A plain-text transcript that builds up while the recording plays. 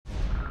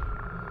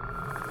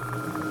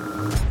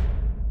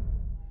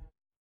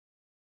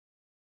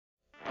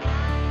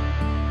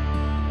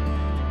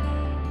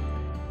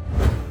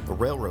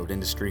railroad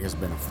industry has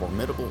been a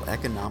formidable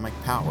economic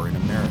power in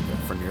America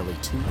for nearly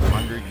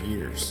 200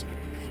 years.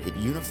 It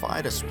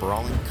unified a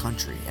sprawling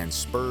country and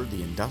spurred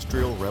the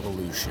Industrial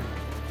Revolution,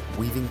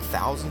 weaving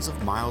thousands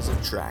of miles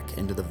of track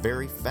into the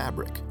very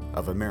fabric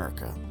of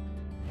America.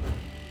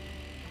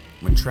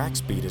 When track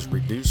speed is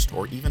reduced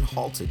or even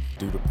halted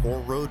due to poor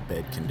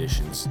roadbed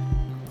conditions,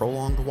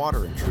 prolonged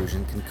water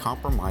intrusion can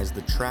compromise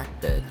the track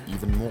bed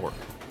even more.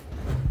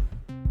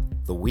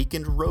 The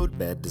weakened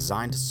roadbed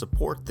designed to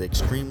support the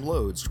extreme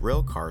loads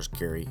railcars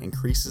carry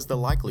increases the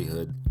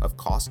likelihood of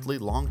costly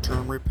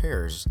long-term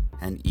repairs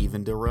and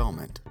even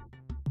derailment.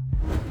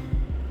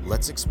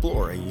 Let's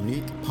explore a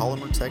unique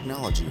polymer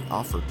technology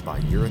offered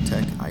by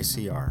URETEK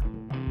ICR.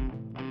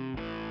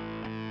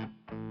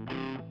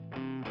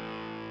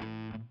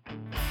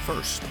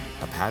 First,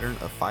 a pattern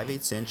of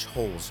 5/8"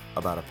 holes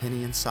about a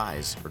penny in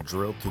size are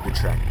drilled through the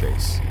track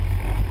base.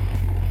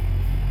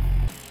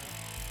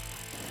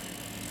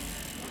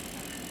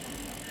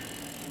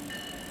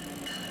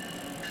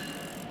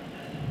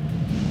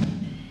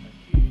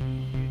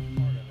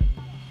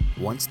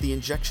 Once the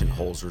injection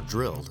holes are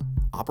drilled,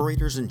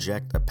 operators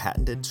inject a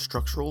patented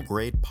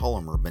structural-grade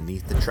polymer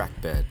beneath the track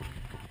bed.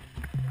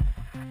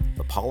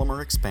 The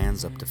polymer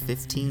expands up to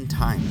 15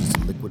 times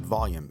its liquid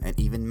volume and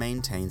even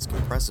maintains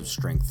compressive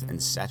strength in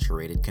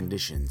saturated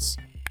conditions,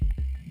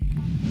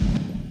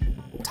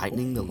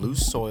 tightening the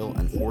loose soil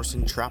and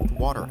forcing trapped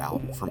water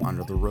out from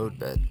under the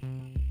roadbed.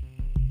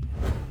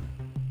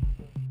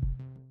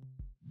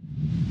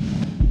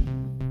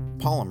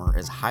 Polymer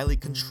is highly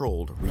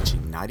controlled,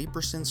 reaching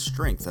 90%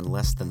 strength in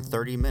less than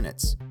 30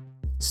 minutes,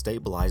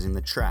 stabilizing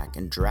the track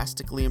and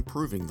drastically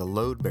improving the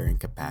load-bearing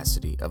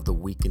capacity of the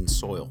weakened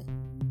soil.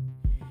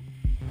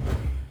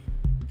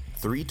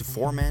 3 to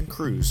 4 man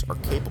crews are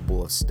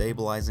capable of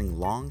stabilizing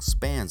long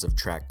spans of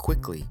track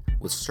quickly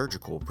with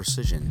surgical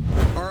precision.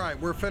 All right,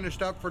 we're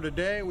finished up for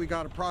today. We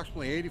got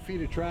approximately 80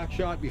 feet of track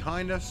shot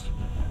behind us.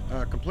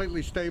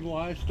 Completely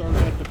stabilized,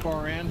 started at the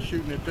far end,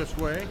 shooting it this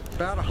way.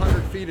 About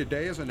 100 feet a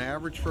day is an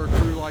average for a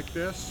crew like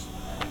this.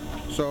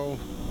 So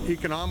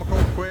economical,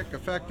 quick,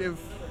 effective,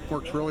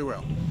 works really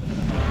well.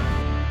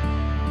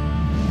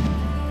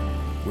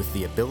 With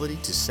the ability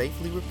to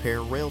safely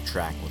repair rail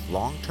track with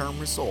long-term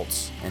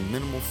results and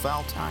minimal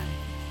foul time,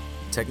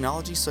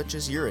 technology such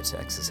as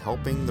URETEK's is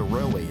helping the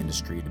railway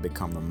industry to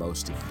become the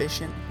most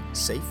efficient,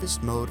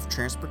 safest mode of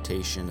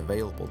transportation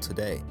available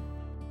today.